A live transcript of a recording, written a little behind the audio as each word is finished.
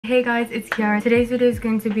Hey guys, it's Khiara. Today's video is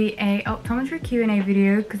going to be a optometry Q&A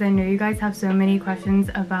video because I know you guys have so many questions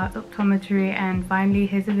about optometry, and finally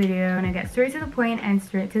here's a video. I'm gonna get straight to the point and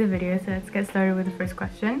straight to the video, so let's get started with the first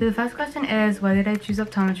question. So the first question is, why did I choose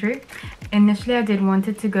optometry? Initially I did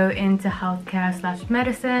wanted to go into healthcare /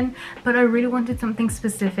 medicine, but I really wanted something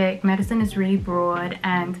specific. Medicine is really broad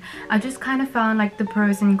and I just kind of found like the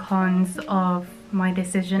pros and cons of my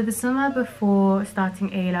decision. So the summer before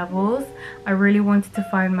starting A-levels, I really wanted to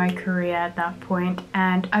find my career at that point,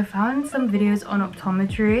 and I found some videos on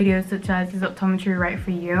optometry, videos such as "Is optometry right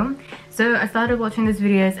for you?" So I started watching these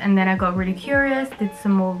videos and then I got really curious, did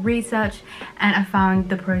some more research, and I found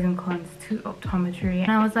the pros and cons to optometry,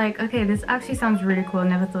 and I was like, okay, this actually sounds really cool. I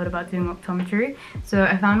never thought about doing optometry, so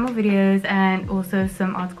I found more videos and also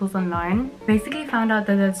some articles online. Basically found out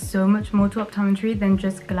that there's so much more to optometry than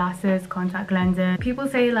just glasses, contact lenses. People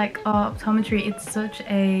say like, oh, optometry, it's such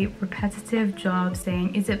a repetitive job,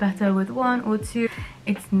 saying is it better with one or two?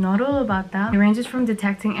 It's not all about that. It ranges from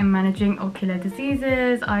detecting and managing ocular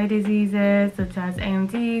diseases, eye diseases such as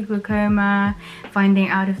AMD, glaucoma, finding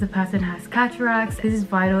out if the person has cataracts. This is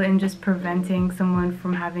vital in just preventing someone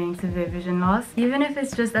from having severe vision loss. Even if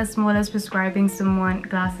it's just as small as prescribing someone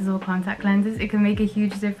glasses or contact lenses, it can make a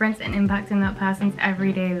huge difference in impacting that person's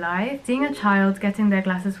everyday life. Seeing a child getting their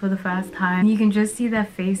glasses for the first time, you can just see their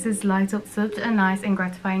faces light up. Such a nice and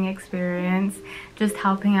gratifying experience. Just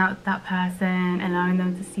helping out that person, allowing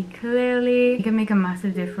them to see clearly. It can make a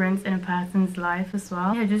massive difference in a person's life as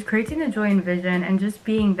well. Yeah, just creating the joy in vision and just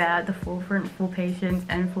being there at the forefront for patients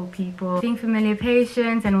and for people. Seeing familiar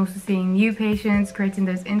patients and also seeing new patients, creating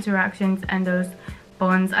those interactions and those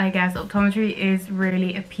bonds, I guess. Optometry is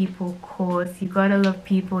really a people course. You gotta love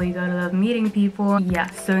people, you gotta love meeting people. Yeah,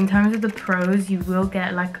 so in terms of the pros, you will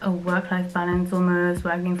get like a work-life balance almost,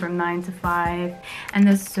 working from 9 to 5, and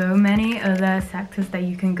there's so many other sectors that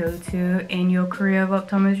you can go to in your career of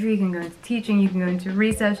optometry. You can go into teaching, you can go into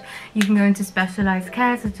research, you can go into specialized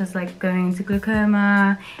care such as like going into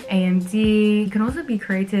glaucoma, AMD. You can also be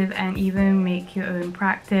creative and even make your own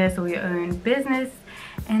practice or your own business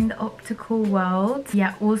in the optical world.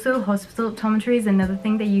 Yeah, also hospital optometry is another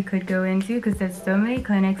thing that you could go into because there's so many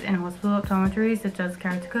clinics in hospital optometry, such as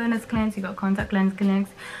keratoconus clinics, you got contact lens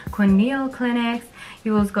clinics, corneal clinics,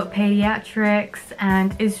 you also got pediatrics,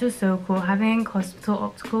 and it's just so cool having hospital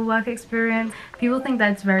optical work experience. People think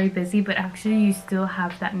that it's very busy, but actually you still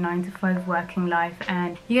have that 9 to 5 working life,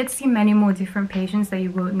 and you get to see many more different patients that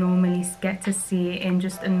you won't normally get to see in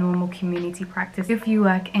just a normal community practice. If you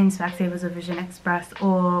work in Specsavers or Vision Express,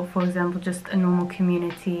 or for example just a normal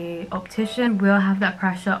community optician, will have that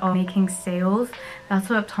pressure of making sales. That's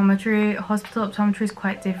what optometry, hospital optometry is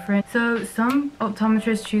quite different. So some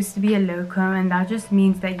optometrists choose to be a locum, and that just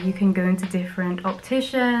means that you can go into different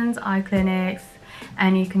opticians, eye clinics,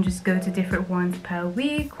 and you can just go to different ones per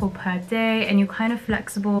week or per day, and you're kind of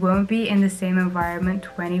flexible. You won't be in the same environment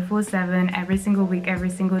 24/7 every single week, every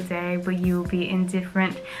single day, but you will be in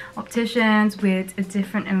different opticians with a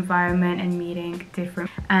different environment and meeting different,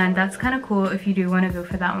 and that's kind of cool if you do want to go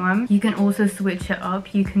for that one. You can also switch it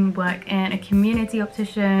up. You can work in a community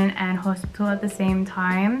optician and hospital at the same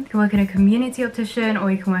time. You can work in a community optician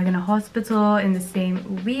or you can work in a hospital in the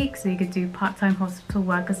same week, so you could do part-time hospital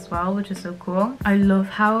work as well, which is so cool. I love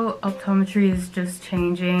how optometry is just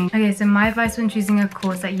changing. Okay, so my advice when choosing a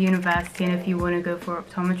course at university, and if you want to go for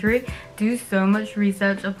optometry, do so much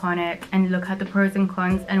research upon it and look at the pros and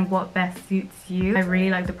cons and what best suits you. I really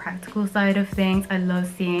like the practical side of things. I love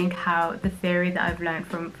seeing how the theory that I've learned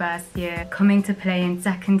from first year coming to play in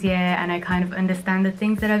second year, and I kind of understand the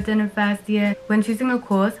things that I've done in first year. When choosing a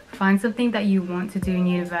course, find something that you want to do in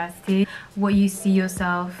university, what you see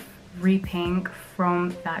yourself reaping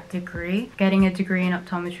from that degree. Getting a degree in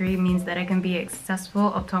optometry means that I can be a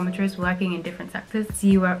successful optometrist working in different sectors.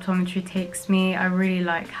 See where optometry takes me. I really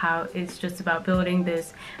like how it's just about building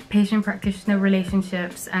those patient-practitioner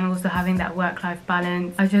relationships and also having that work-life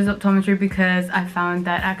balance. I chose optometry because I found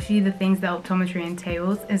that actually the things that optometry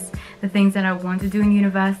entails is the things that I want to do in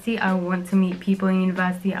university. I want to meet people in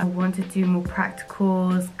university. I want to do more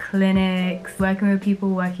practicals, clinics, working with people,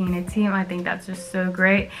 working in a team. I think that's just so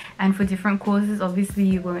great, and for different courses obviously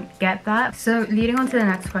you won't get that. So leading on to the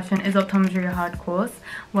next question, is optometry a hard course?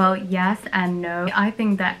 Well, yes and no. I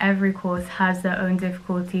think that every course has their own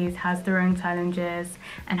difficulties, has their own challenges,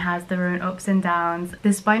 and has their own ups and downs.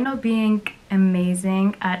 Despite not being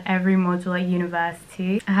amazing at every module at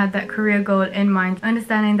university. I had that career goal in mind,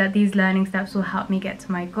 understanding that these learning steps will help me get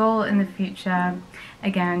to my goal in the future.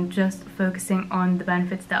 Again, just focusing on the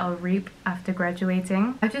benefits that I'll reap after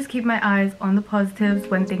graduating. I just keep my eyes on the positives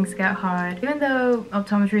when things get hard. Even though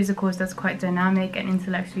optometry is a course that's quite dynamic and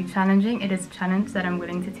intellectually challenging, it is a challenge that I'm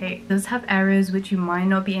willing to take. It does have areas which you might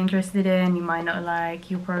not be interested in, you might not like,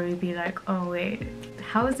 you'll probably be like, oh wait,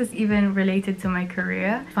 how is this even related to my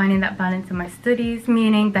career? Finding that balance in my studies,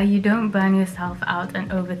 meaning that you don't burn yourself out and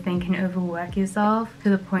overthink and overwork yourself to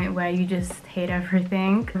the point where you just hate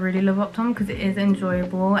everything. I really love optom because it is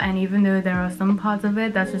enjoyable, and even though there are some parts of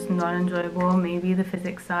it that's just not enjoyable, maybe the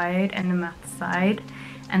physics side and the math side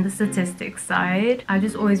and the statistics side, I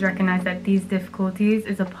just always recognize that these difficulties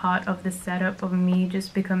is a part of the setup of me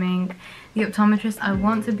just becoming the optometrist I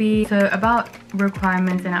want to be. So about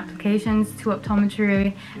requirements and applications to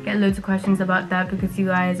optometry, I get loads of questions about that because you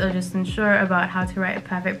guys are just unsure about how to write a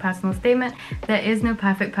perfect personal statement. There is no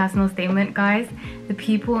perfect personal statement, guys. The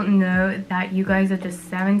people know that you guys are just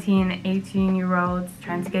 17 and 18-year-olds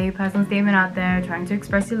trying to get your personal statement out there, trying to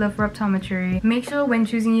express your love for optometry. Make sure when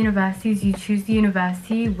choosing universities, you choose the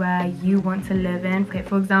university where you want to live in. Okay,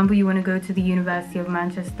 for example, you want to go to the University of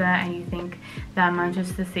Manchester and you think that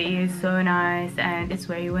Manchester City is so nice and it's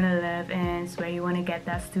where you want to live and it's where you want to get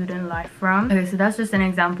that student life from. Okay, so that's just an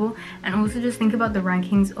example. And also just think about the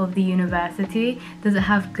rankings of the university. Does it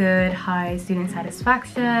have good, high student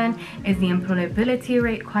satisfaction? Is the employability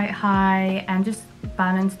rate quite high? And just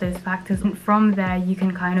balance those factors, and from there you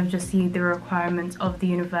can kind of just see the requirements of the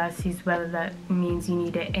universities, whether that means you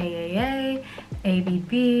need an AAA,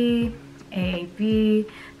 ABB, AAB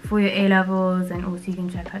for your A-levels, and also you can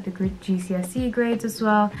check out the GCSE grades as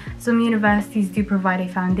well. Some universities do provide a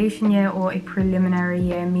foundation year or a preliminary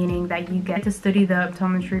year, meaning that you get to study the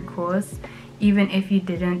optometry course even if you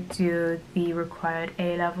didn't do the required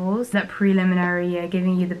A-levels. That preliminary year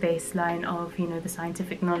giving you the baseline of, you know, the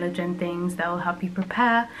scientific knowledge and things that will help you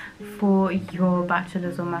prepare for your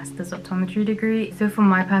bachelor's or master's optometry degree. So for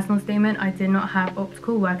my personal statement, I did not have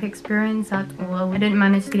optical work experience at all. I didn't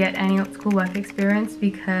manage to get any optical work experience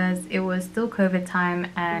because it was still COVID time,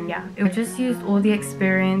 and yeah, I just used all the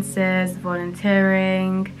experiences,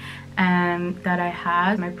 volunteering, that I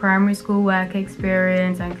had. My primary school work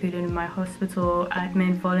experience, I included my hospital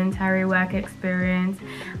admin voluntary work experience.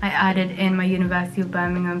 I added in my University of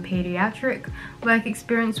Birmingham pediatric work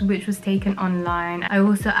experience, which was taken online. I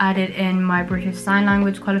also added in my British Sign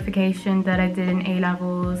Language qualification that I did in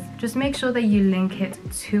A-levels. Just make sure that you link it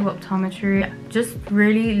to optometry. Just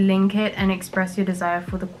really link it and express your desire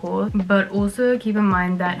for the course. But also keep in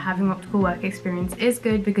mind that having optical work experience is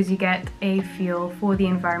good because you get a feel for the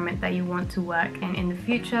environment that you want to work in the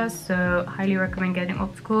future. So highly recommend getting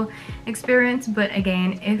optical experience, but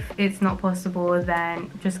again, if it's not possible, then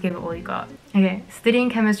just give it all you got. Okay, studying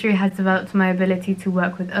chemistry has developed my ability to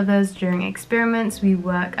work with others during experiments. We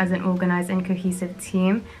work as an organized and cohesive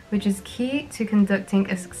team, which is key to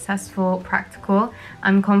conducting a successful practical.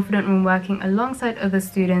 I'm confident when working alongside other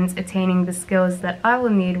students, attaining the skills that I will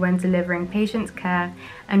need when delivering patient care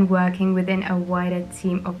and working within a wider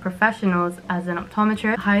team of professionals as an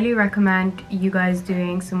optometrist. I highly recommend you guys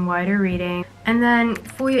doing some wider reading. And then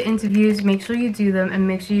for your interviews, make sure you do them and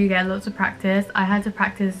make sure you get lots of practice. I had to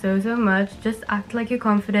practice so much. Just act like you're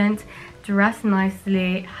confident, dress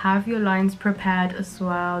nicely, have your lines prepared as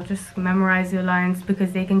well. Just memorize your lines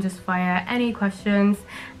because they can just fire any questions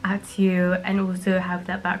at you, and also have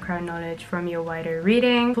that background knowledge from your wider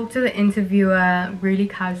reading. Talk to the interviewer really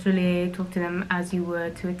casually, talk to them as you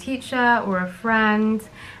would to a teacher or a friend.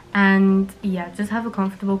 And yeah, just have a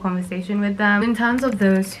comfortable conversation with them. In terms of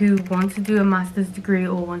those who want to do a master's degree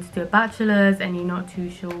or want to do a bachelor's and you're not too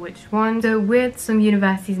sure which one, so with some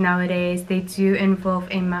universities nowadays, they do involve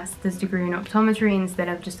a master's degree in optometry instead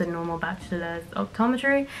of just a normal bachelor's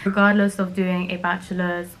optometry. Regardless of doing a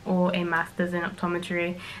bachelor's or a master's in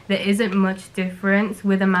optometry, there isn't much difference.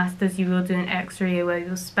 With a master's, you will do an extra year where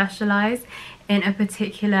you'll specialize in a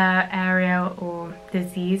particular area or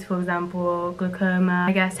disease, for example glaucoma.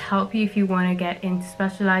 I guess help you if you want to get into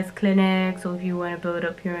specialized clinics or if you want to build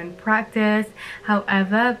up your own practice.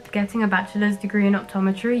 However, getting a bachelor's degree in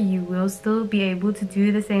optometry, you will still be able to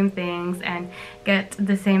do the same things and get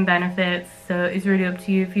the same benefits. So it's really up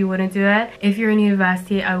to you if you want to do it. If you're in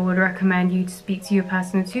university, I would recommend you to speak to your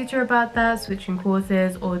personal tutor about that, switching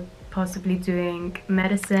courses or possibly doing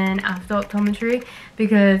medicine after optometry,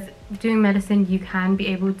 because doing medicine, you can be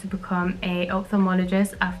able to become a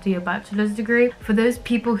ophthalmologist after your bachelor's degree. For those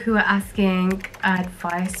people who are asking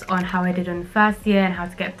advice on how I did on first year and how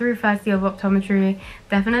to get through first year of optometry,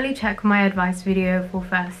 definitely check my advice video for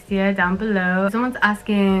first year down below. If someone's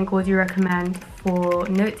asking what do you recommend for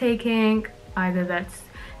note-taking, either that's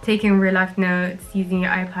taking real life notes using your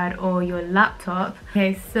iPad or your laptop.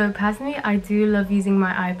 Okay, so personally I do love using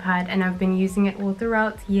my iPad, and I've been using it all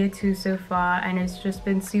throughout year 2 so far, and it's just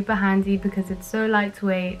been super handy because it's so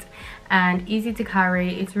lightweight and easy to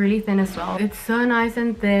carry. It's really thin as well. It's so nice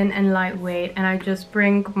and thin and lightweight, and I just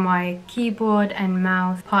bring my keyboard and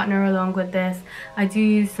mouse partner along with this. I do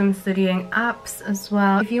use some studying apps as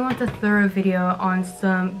well. If you want a thorough video on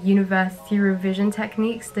some university revision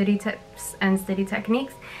techniques, study tips and study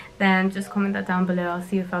techniques, then just comment that down below. I'll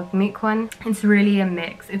see if I can make one. It's really a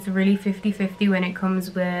mix. It's really 50-50 when it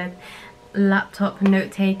comes with laptop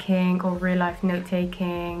note-taking or real-life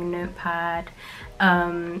note-taking, notepad,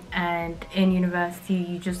 and in university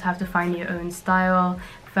you just have to find your own style.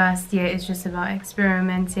 First year is just about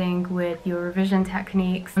experimenting with your revision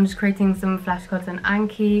techniques. I'm just creating some flashcards on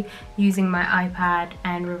Anki using my iPad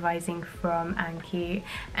and revising from Anki,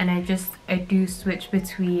 and I do switch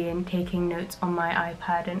between taking notes on my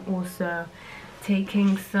iPad and also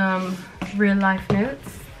taking some real life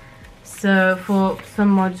notes. So for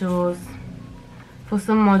some modules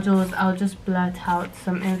I'll just blurt out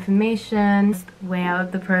some information, weigh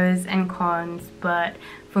out the pros and cons, but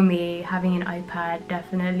for me, having an iPad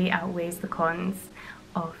definitely outweighs the cons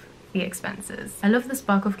of the expenses. I love the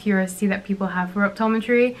spark of curiosity that people have for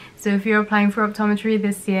optometry, so if you're applying for optometry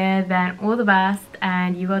this year, then all the best,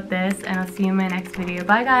 and you got this, and I'll see you in my next video.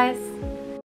 Bye guys!